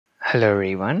Hello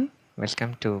everyone,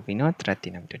 welcome to Vinoth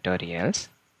tutorials.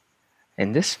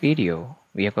 In this video,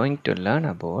 we are going to learn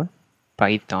about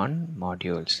Python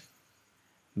modules.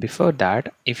 Before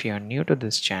that, if you are new to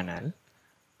this channel,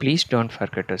 please don't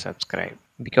forget to subscribe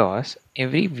because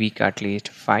every week at least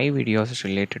 5 videos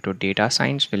related to data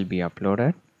science will be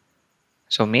uploaded.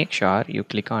 So make sure you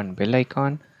click on bell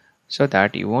icon so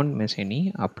that you won't miss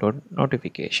any upload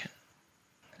notification.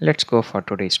 Let's go for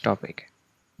today's topic.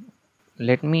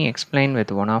 Let me explain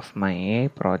with one of my AI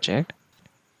project.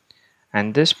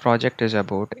 And this project is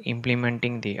about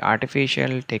implementing the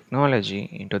artificial technology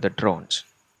into the drones.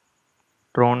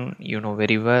 Drone, you know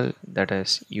very well, that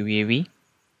is UAV.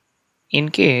 In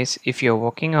case if you're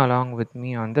working along with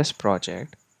me on this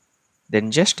project, then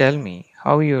just tell me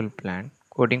how you will plan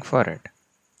coding for it.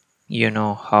 You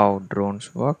know how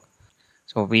drones work.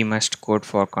 So we must code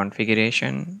for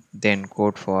configuration, then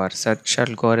code for search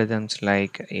algorithms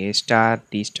like A star,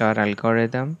 D star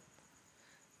algorithm,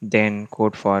 then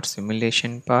code for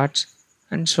simulation parts,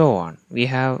 and so on. We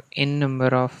have n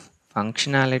number of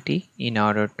functionality in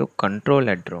order to control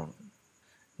a drone.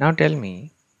 Now tell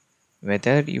me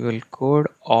whether you will code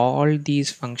all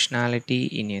these functionality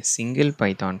in a single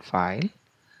Python file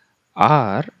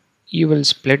or you will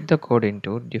split the code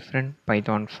into different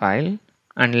Python file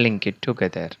and link it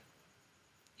together.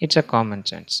 It's a common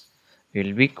sense.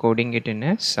 We'll be coding it in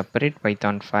a separate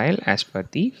Python file as per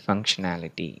the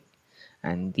functionality.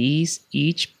 And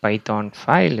each Python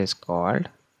file is called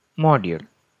module.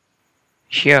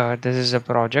 Here this is a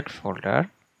project folder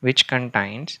which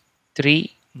contains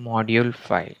 3 module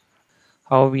file.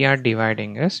 How we are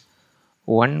dividing is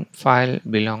one file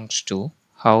belongs to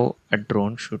how a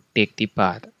drone should take the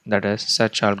path, that is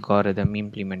search algorithm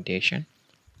implementation,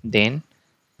 then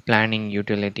planning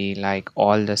utility like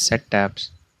all the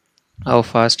setups, how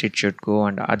fast it should go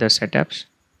and other setups,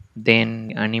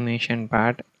 then animation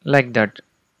part like that,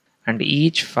 and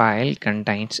each file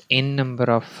contains n number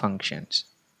of functions.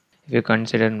 If you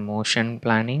consider motion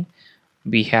planning,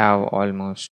 we have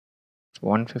almost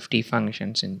 150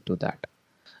 functions into that.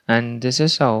 And this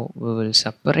is how we will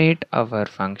separate our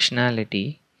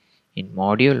functionality in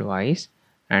module wise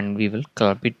and we will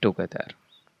club it together.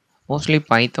 Mostly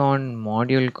Python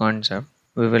module concept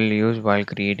we will use while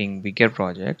creating bigger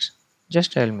projects.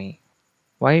 Just tell me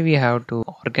why we have to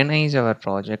organize our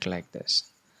project like this.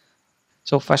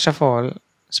 So first of all,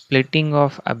 splitting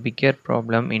of a bigger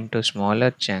problem into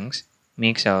smaller chunks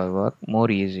makes our work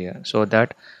more easier so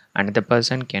that another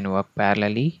person can work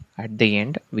parallelly. At the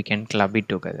end, we can club it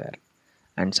together.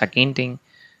 And second thing,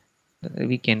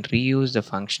 we can reuse the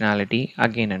functionality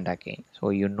again and again.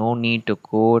 So you no need to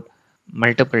code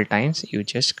multiple times. You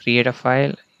just create a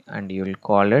file and you will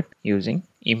call it using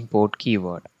import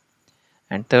keyword.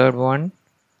 And third one,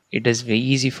 it is very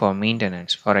easy for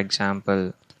maintenance. For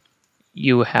example,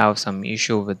 you have some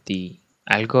issue with the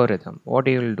algorithm, what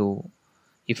you will do?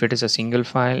 If it is a single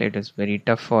file, it is very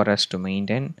tough for us to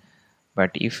maintain,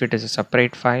 but if it is a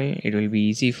separate file, it will be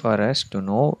easy for us to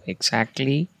know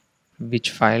exactly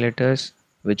which file it is,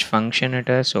 which function it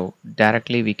is, so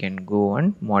directly we can go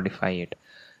and modify it.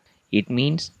 It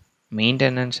means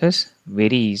maintenance is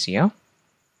very easier.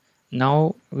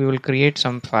 Now we will create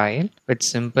some file with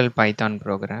simple Python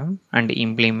program and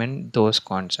implement those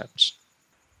concepts.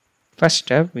 First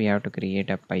step, we have to create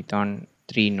a Python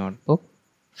 3 notebook.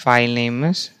 File name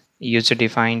is user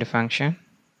defined function.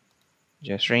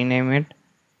 Just rename it.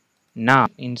 Now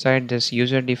inside this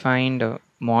user defined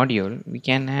module, we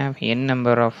can have n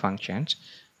number of functions.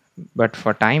 But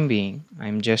for time being,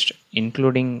 I'm just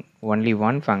including only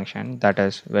one function, that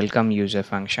is welcome user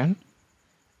function,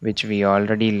 which we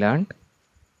already learned.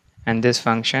 And this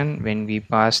function, when we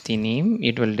pass the name,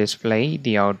 it will display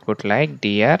the output like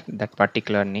dear that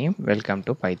particular name, welcome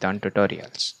to Python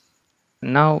tutorials.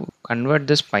 Now convert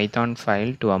this Python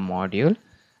file to a module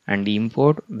and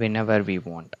import whenever we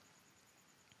want.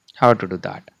 How to do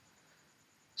that?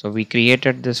 So we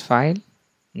created this file.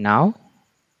 Now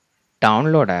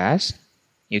download as,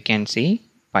 you can see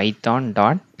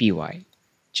python.py.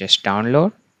 Just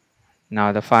download.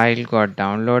 Now the file got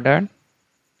downloaded.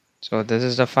 So this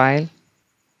is the file.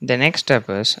 The next step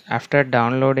is, after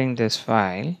downloading this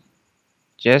file,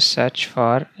 just search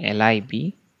for lib.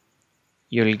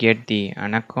 You'll get the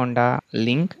Anaconda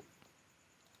link.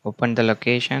 Open the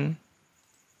location.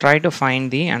 Try to find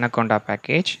the Anaconda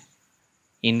package.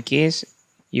 In case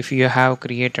if you have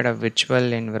created a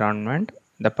virtual environment,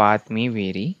 the path may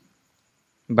vary,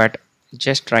 but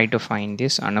just try to find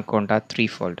this Anaconda 3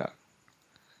 folder.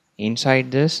 Inside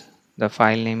this, the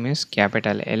file name is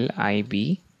capital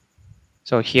LIB.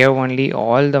 So here only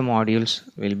all the modules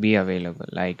will be available,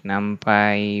 like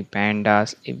NumPy,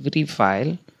 Pandas, every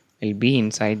file will be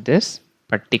inside this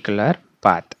particular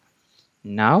path.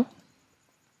 Now,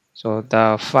 so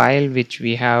the file which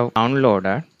we have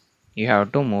downloaded, you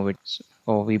have to move it.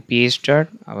 So we pasted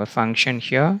our function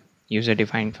here, user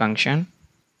defined function.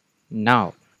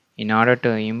 Now, in order to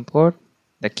import,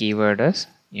 the keyword is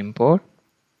import,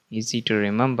 easy to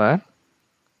remember.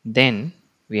 Then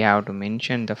we have to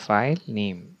mention the file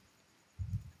name.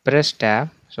 Press tab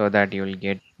so that you will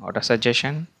get auto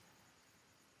suggestion.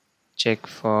 Check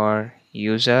for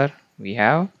user. We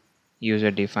have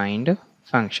user defined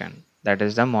function, that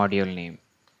is the module name.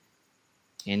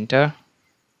 Enter.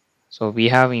 So we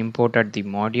have imported the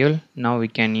module. Now we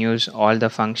can use all the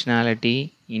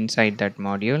functionality inside that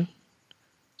module.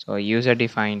 So user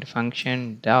defined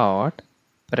function dot,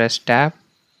 press tab.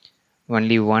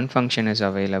 Only one function is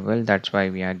available, that's why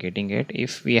we are getting it.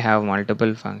 If we have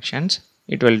multiple functions,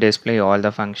 it will display all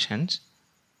the functions.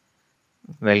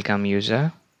 Welcome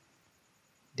user,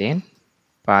 then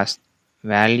pass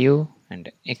value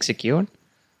and execute.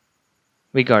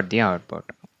 We got the output.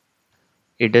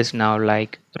 It is now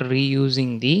like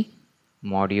reusing the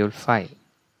module file.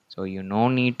 So you no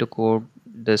need to code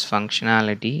this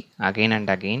functionality again and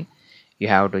again. You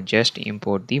have to just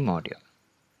import the module.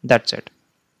 That's it.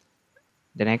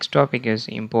 The next topic is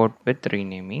import with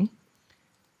renaming.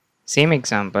 Same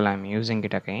example, I'm using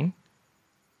it again.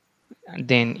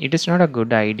 Then it is not a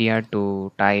good idea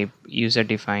to type user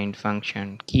defined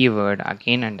function keyword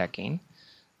again and again.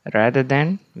 Rather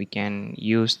than, we can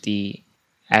use the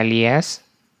alias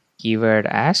keyword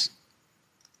as,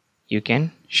 you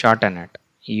can shorten it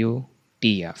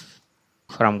UTF.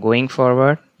 From going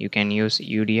forward, you can use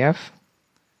UDF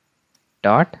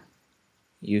dot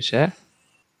user.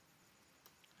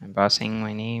 I'm passing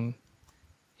my name,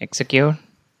 execute.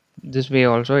 This way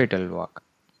also it will work.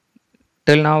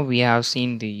 Till now we have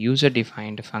seen the user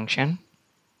defined function.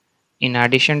 In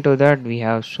addition to that, we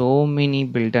have so many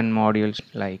built-in modules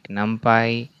like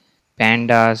NumPy,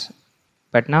 Pandas,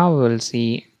 but now we will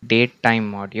see datetime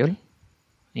module.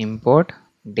 Import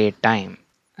datetime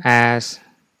as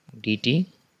dt,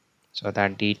 so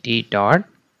that dt dot,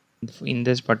 in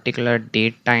this particular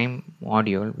datetime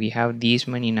module we have these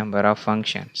many number of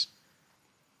functions.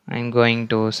 I'm going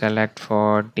to select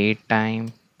for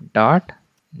datetime dot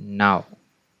now.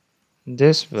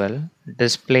 This will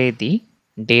display the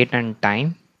date and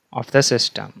time of the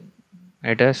system.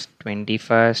 It is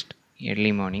 21st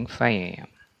early morning 5 a.m.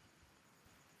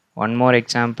 One more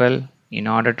example, in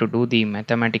order to do the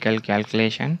mathematical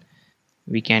calculation,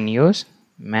 we can use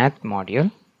math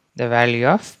module, the value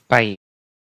of pi.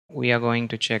 We are going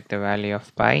to check the value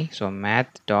of pi, so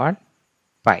math dot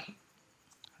pi.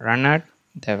 Run it,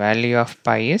 the value of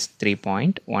pi is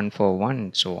 3.141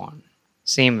 and so on.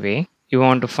 Same way, you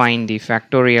want to find the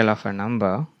factorial of a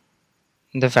number.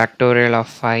 The factorial of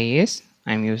 5 is,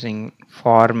 I'm using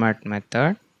format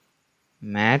method,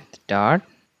 math dot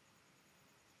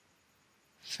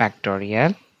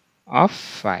factorial of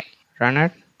 5. Run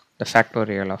it, the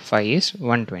factorial of 5 is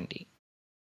 120.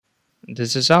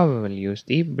 This is how we will use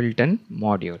the built-in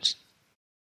modules.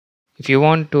 If you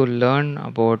want to learn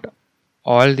about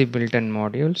all the built-in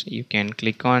modules, you can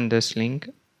click on this link.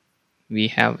 We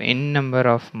have n number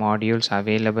of modules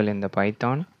available in the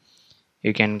Python.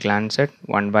 You can glance it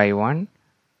one by one.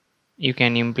 You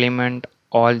can implement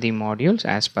all the modules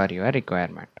as per your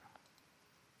requirement.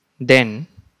 Then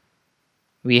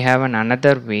we have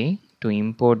another way to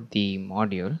import the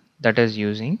module, that is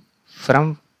using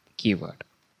from keyword.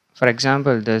 For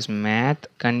example, this math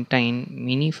contain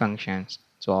many functions,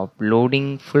 so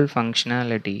uploading full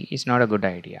functionality is not a good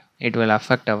idea. It will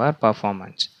affect our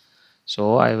performance.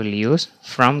 So I will use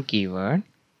from keyword,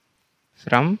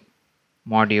 from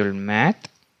module math,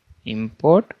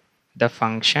 import the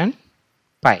function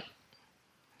pi.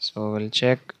 So we'll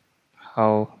check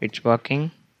how it's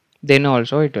working. Then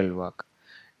also it will work.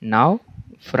 Now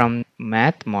from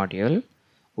math module,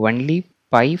 only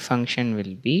pi function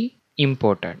will be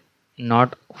imported,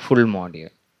 not full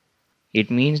module. It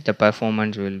means the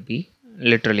performance will be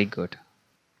literally good.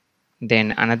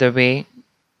 Then another way,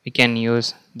 we can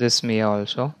use this way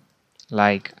also,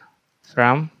 like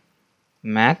from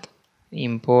math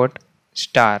import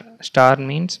star. Star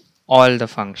means all the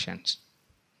functions.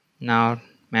 Now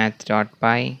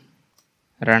math.py,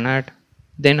 run it,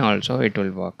 then also it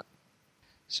will work.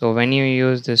 So when you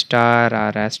use the star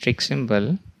or asterisk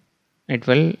symbol, it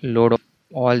will load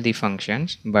all the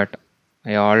functions, but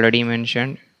I already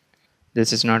mentioned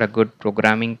this is not a good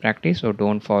programming practice, so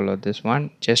don't follow this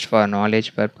one. Just for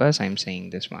knowledge purpose, I'm saying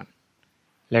this one.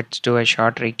 Let's do a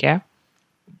short recap.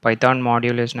 Python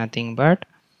module is nothing but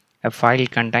a file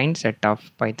contains set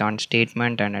of Python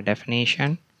statement and a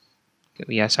definition.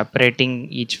 We are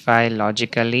separating each file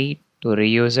logically to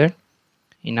reuse it.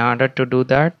 In order to do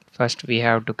that, first we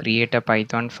have to create a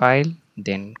Python file,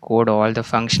 then code all the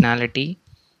functionality.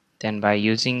 Then by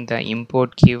using the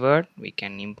import keyword, we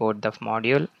can import the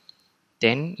module,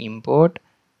 then import,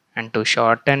 and to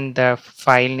shorten the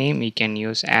file name, we can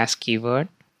use as keyword.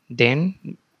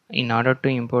 Then in order to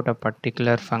import a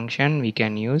particular function, we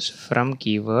can use from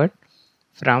keyword.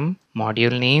 From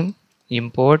module name,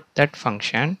 import that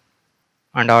function,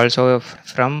 and also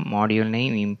from module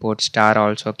name import star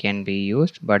also can be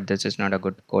used, but this is not a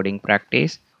good coding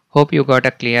practice. Hope you got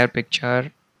a clear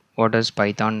picture what is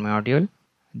Python module.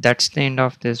 That's the end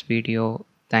of this video.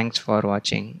 Thanks for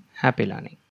watching. Happy learning.